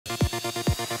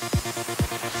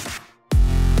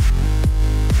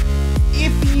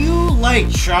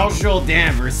like Charles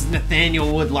Jourdain versus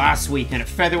Nathaniel Wood last week, and at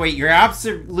featherweight, you're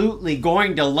absolutely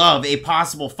going to love a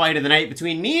possible fight of the night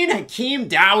between me and Hakeem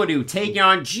Dawodu taking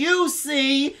on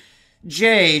Juicy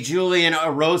Julian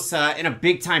Erosa in a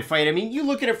big-time fight. I mean, you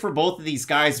look at it for both of these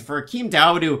guys. For Hakeem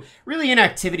Dawodu, really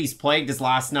inactivity's plagued his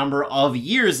last number of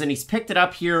years, and he's picked it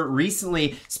up here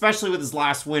recently, especially with his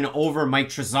last win over Mike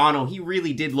Trizano. He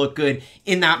really did look good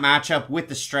in that matchup with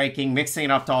the striking, mixing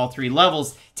it up to all three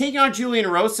levels. Taking on Julian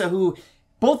Erosa, who...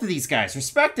 both of these guys,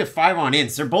 respective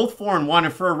 5-on-ins, they're both 4-1,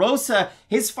 and for Erosa,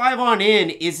 his 5-on-in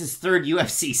is his third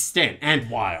UFC stint. And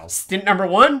wild. Stint number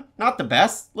 1, not the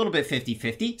best, a little bit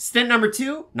 50-50. Stint number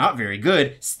 2, not very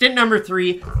good. Stint number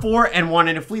 3, 4-1,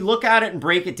 and if we look at it and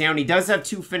break it down, he does have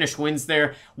 2 finished wins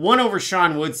there. One over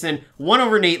Sean Woodson, one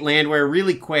over Nate Landwehr,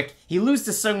 really quick. He loses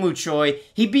to Sungwoo Choi,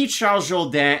 he beats Charles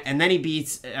Jourdain, and then he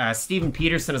beats Steven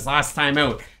Peterson his last time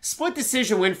out. Split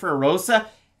decision win for Erosa.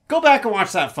 Go back and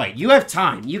watch that fight. You have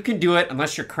time. You can do it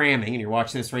unless you're cramming and you're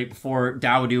watching this right before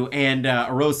Dawodu and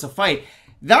Erosa fight.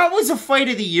 That was a fight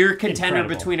of the year contender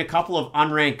between a couple of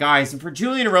unranked guys. And for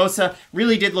Julian Erosa,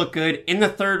 really did look good. In the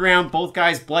third round, both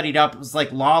guys bloodied up. It was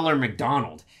like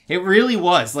Lawler-McDonald. It really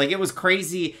was. Like, it was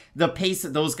crazy the pace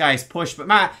that those guys pushed. But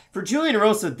Matt, for Julian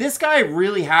Erosa, this guy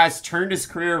really has turned his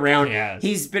career around. Yes.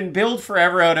 He's been billed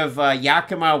forever out of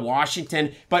Yakima,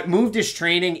 Washington, but moved his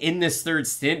training in this third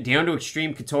stint down to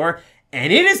Extreme Couture.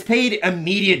 And it has paid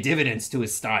immediate dividends to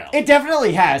his style. It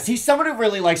definitely has. He's someone who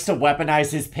really likes to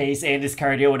weaponize his pace and his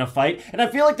cardio in a fight, and I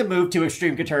feel like the move to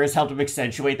Extreme Couture has helped him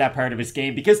accentuate that part of his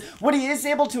game, because when he is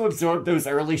able to absorb those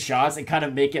early shots and kind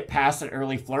of make it past an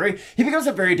early flurry, he becomes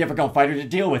a very difficult fighter to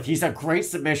deal with. He's a great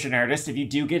submission artist. If you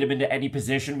do get him into any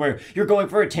position where you're going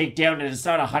for a takedown and it's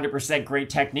not 100% great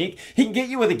technique, he can get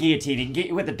you with a guillotine, he can get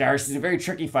you with a Darce. He's a very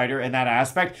tricky fighter in that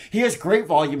aspect. He has great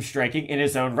volume striking in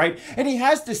his own right, and he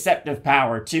has deceptive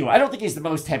power too. I don't think he's the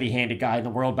most heavy-handed guy in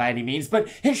the world by any means, but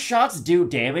his shots do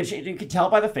damage, and you can tell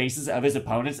by the faces of his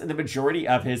opponents in the majority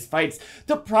of his fights.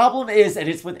 The problem is, and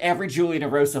it's with every Julian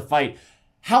Erosa fight,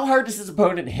 how hard does his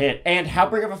opponent hit, and how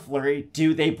big of a flurry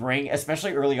do they bring,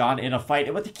 especially early on in a fight?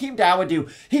 And with Hakeem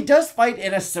Dawodu, he does fight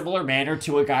in a similar manner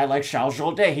to a guy like Charles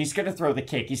Jourdain. He's going to throw the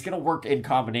kick. He's going to work in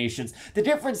combinations. The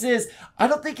difference is, I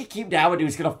don't think Hakeem Dawodu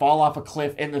is going to fall off a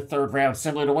cliff in the third round,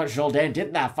 similar to what Jourdain did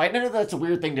in that fight. I know that's a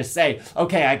weird thing to say.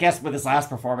 Okay, I guess with his last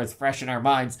performance fresh in our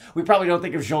minds, we probably don't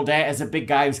think of Jourdain as a big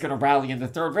guy who's going to rally in the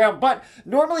third round, but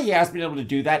normally he has been able to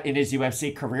do that in his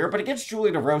UFC career. But against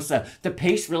Julian Erosa, the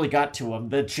pace really got to him.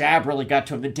 The jab really got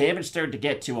to him. The damage started to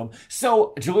get to him.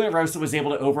 So Julian Erosa was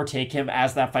able to overtake him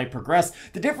as that fight progressed.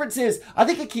 The difference is, I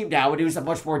think Hakeem Dawodu is a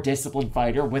much more disciplined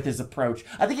fighter with his approach.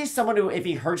 I think he's someone who, if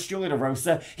he hurts Julian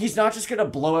Erosa, he's not just going to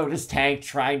blow out his tank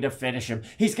trying to finish him.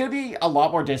 He's going to be a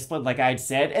lot more disciplined, like I'd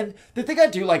said. And the thing I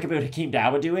do like about Hakeem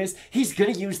Dawodu is he's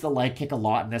going to use the leg kick a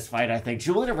lot in this fight, I think.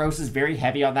 Julian Erosa is very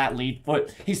heavy on that lead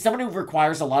foot. He's someone who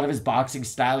requires a lot of his boxing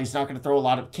style. He's not going to throw a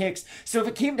lot of kicks. So if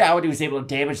Hakeem Dawodu is able to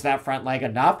damage that front leg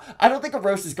enough, I don't think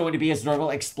Erosa is going to be his normal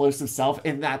explosive self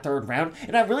in that third round,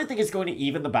 and I really think it's going to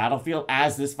even the battlefield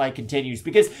as this fight continues,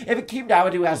 because if Hakeem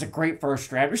Dawodu has a great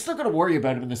first round, you're still going to worry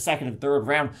about him in the second and third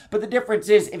round, but the difference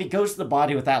is, if he goes to the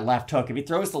body with that left hook, if he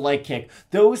throws the leg kick,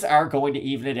 those are going to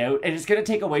even it out, and it's going to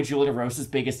take away Julian Erosa's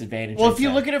biggest advantage. Well, if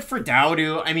you look at it for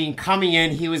Dawodu, I mean, coming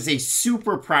in, he was a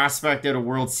super prospect at a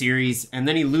World Series, and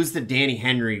then he loses to Danny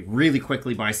Henry really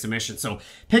quickly by submission, so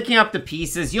picking up the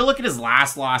pieces, you look at his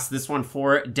last loss, this one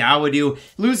for Dawodu,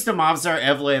 loses to Movsar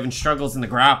Evlev and struggles in the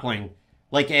grappling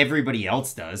like everybody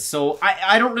else does. So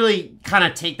I don't really kind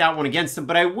of take that one against him,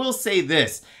 but I will say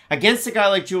this. Against a guy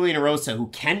like Julian Erosa, who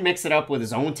can mix it up with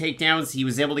his own takedowns, he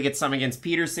was able to get some against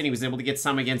Peterson, he was able to get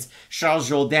some against Charles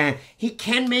Jourdain. He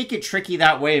can make it tricky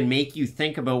that way and make you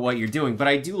think about what you're doing, but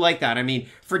I do like that. I mean,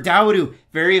 for Dawodu,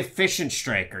 very efficient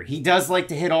striker. He does like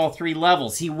to hit all three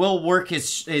levels. He will work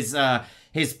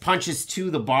his punches to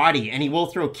the body, and he will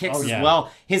throw kicks as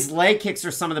well. His leg kicks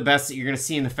are some of the best that you're going to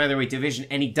see in the featherweight division,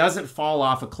 and he doesn't fall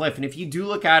off a cliff. And if you do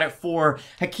look at it for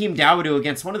Hakeem Dawodu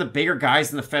against one of the bigger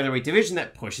guys in the featherweight division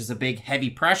that pushes a big, heavy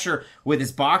pressure with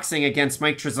his boxing against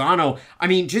Mike Trizano, I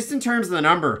mean, just in terms of the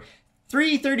number,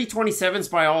 3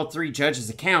 30-27s by all three judges'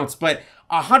 accounts, but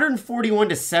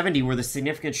 141-70 were the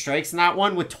significant strikes in that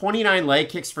one, with 29 leg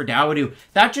kicks for Dawodu.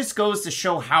 That just goes to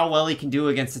show how well he can do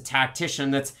against a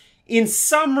tactician that's in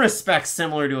some respects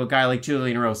similar to a guy like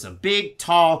Julian Erosa. Big,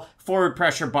 tall, forward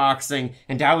pressure boxing,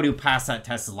 and Dawodu passed that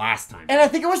test last time. And I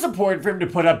think it was important for him to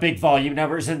put up big volume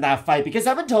numbers in that fight, because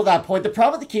up until that point, the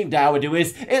problem with Hakeem Dawodu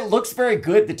is it looks very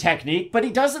good, the technique, but he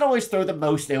doesn't always throw the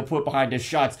most output behind his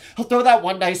shots. He'll throw that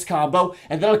one nice combo,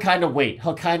 and then he'll kind of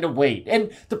wait.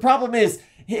 And the problem is,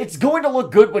 it's going to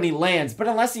look good when he lands, but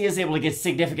unless he is able to get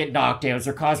significant knockdowns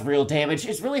or cause real damage,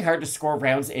 it's really hard to score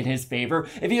rounds in his favor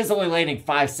if he is only landing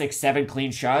 5, 6, 7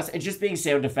 clean shots and just being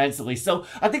sound defensively. So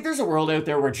I think there's a world out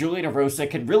there where Julian Erosa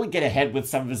can really get ahead with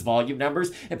some of his volume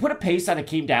numbers and put a pace on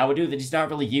Hakeem Dawodu that he's not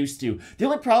really used to. The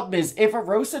only problem is, if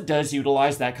Erosa does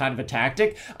utilize that kind of a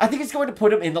tactic, I think it's going to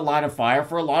put him in the line of fire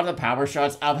for a lot of the power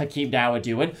shots of Hakeem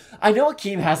Dawodu. And I know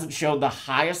Hakeem hasn't shown the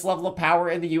highest level of power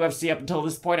in the UFC up until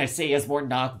this point. I say he has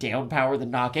more knockdown power than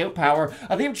knockout power.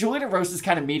 I think if Julian Erosa is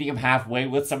kind of meeting him halfway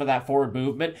with some of that forward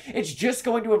movement, it's just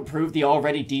going to improve the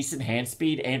already decent hand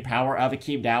speed and power of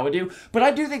Hakeem Dawodu. But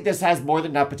I do think this has more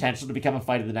than enough potential to become a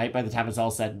fight of the night by the time it's all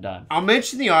said and done. I'll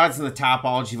mention the odds in the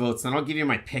Topology votes, then I'll give you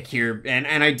my pick here. And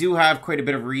I do have quite a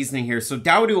bit of reasoning here. So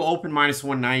Dawodu open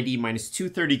 -190,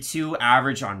 -232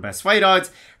 average on best fight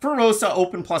odds. For Erosa,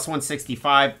 open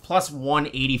 +165,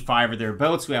 +185 or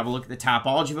thereabouts. We have a look at the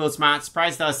Topology votes, Matt.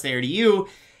 Surprised us there to you.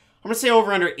 I'm going to say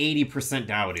over under 80%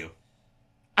 Dawodu.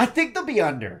 I think they'll be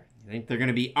under. I think they're going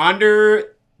to be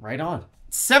under. Right on.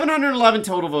 711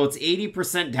 total votes,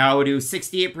 80% Dawodu,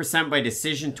 68% by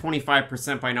decision,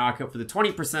 25% by knockout for the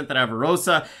 20% that have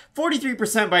Erosa,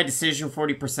 43% by decision,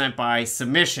 40% by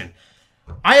submission.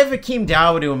 I have Hakeem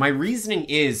Dawodu, and my reasoning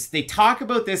is they talk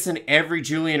about this in every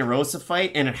Julian Erosa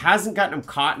fight, and it hasn't gotten him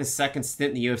caught in his second stint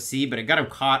in the UFC, but it got him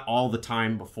caught all the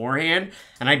time beforehand.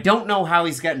 And I don't know how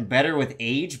he's gotten better with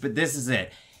age, but this is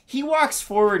it. He walks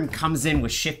forward and comes in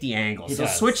with shifty angles. He'll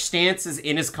switch stances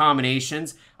in his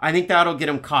combinations. I think that'll get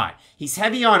him caught. He's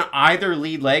heavy on either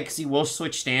lead leg because he will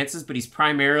switch stances, but he's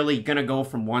primarily going to go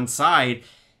from one side.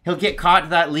 He'll get caught to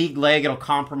that lead leg. It'll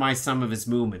compromise some of his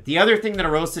movement. The other thing that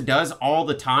Erosa does all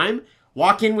the time,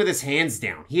 walk in with his hands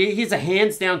down. He's a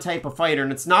hands down type of fighter,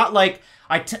 and it's not like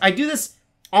I do this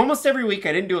almost every week.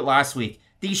 I didn't do it last week.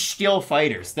 These still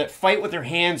fighters that fight with their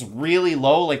hands really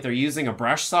low, like they're using a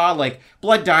brush saw, like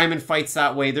Blood Diamond fights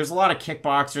that way. There's a lot of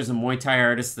kickboxers and Muay Thai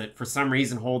artists that for some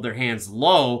reason hold their hands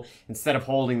low instead of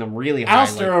holding them really high.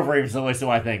 Alistair Overeem's the list who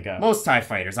I think of. Most Thai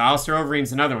fighters. Alistair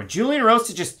Overeem's another one. Julian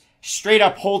Erosa just straight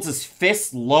up holds his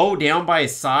fist low down by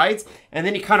his sides, and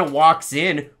then he kind of walks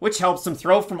in, which helps him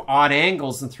throw from odd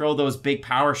angles and throw those big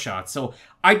power shots. So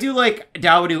I do like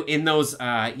Dawodu in those,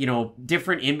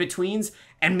 different in-betweens,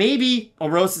 and maybe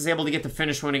Erosa is able to get the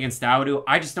finish one against Dawodu.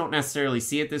 I just don't necessarily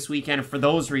see it this weekend, and for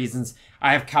those reasons,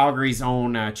 I have Calgary's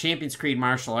own Champions Creed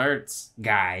martial arts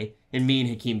guy in me and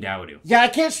Hakeem Dawodu. Yeah, I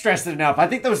can't stress it enough. I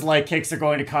think those leg kicks are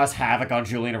going to cause havoc on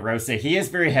Julian Erosa. He is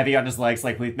very heavy on his legs,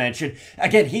 like we've mentioned.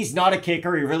 Again, he's not a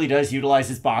kicker. He really does utilize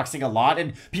his boxing a lot,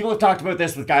 and people have talked about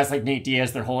this with guys like Nate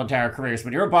Diaz their whole entire careers.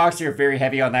 When you're a boxer, you're very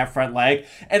heavy on that front leg,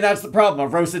 and that's the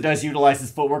problem. Erosa does utilize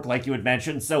his footwork, like you had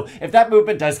mentioned, so if that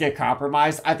movement does get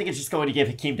compromised, I think it's just going to give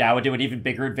Hakeem Dawodu an even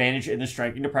bigger advantage in the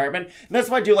striking department, and that's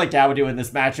why I do like Dawodu in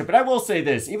this matchup. But I will say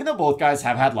this, even though both guys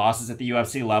have had losses at the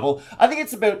UFC level, I think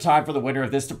it's about time for the winner of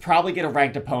this to probably get a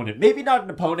ranked opponent. Maybe not an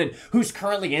opponent who's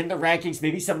currently in the rankings,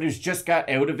 maybe someone who's just got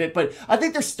out of it, but I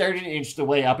think they're starting to inch the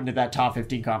way up into that top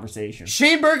 15 conversation.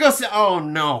 Shane Burgos, oh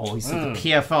no, he's at the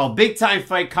PFL. Big time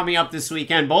fight coming up this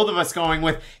weekend. Both of us going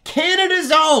with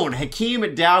Canada's own Hakeem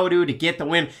Dawodu to get the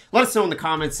win. Let us know in the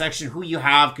comments section who you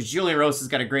have, because Julian Erosa's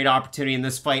got a great opportunity in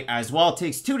this fight as well. It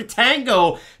takes two to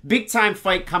tango. Big time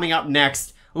fight coming up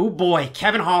next. Oh boy,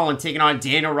 Kevin Holland taking on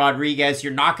Daniel Rodriguez.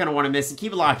 You're not going to want to miss it.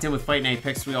 Keep it locked in with Fight Night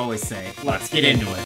Picks, we always say. Let's get into it.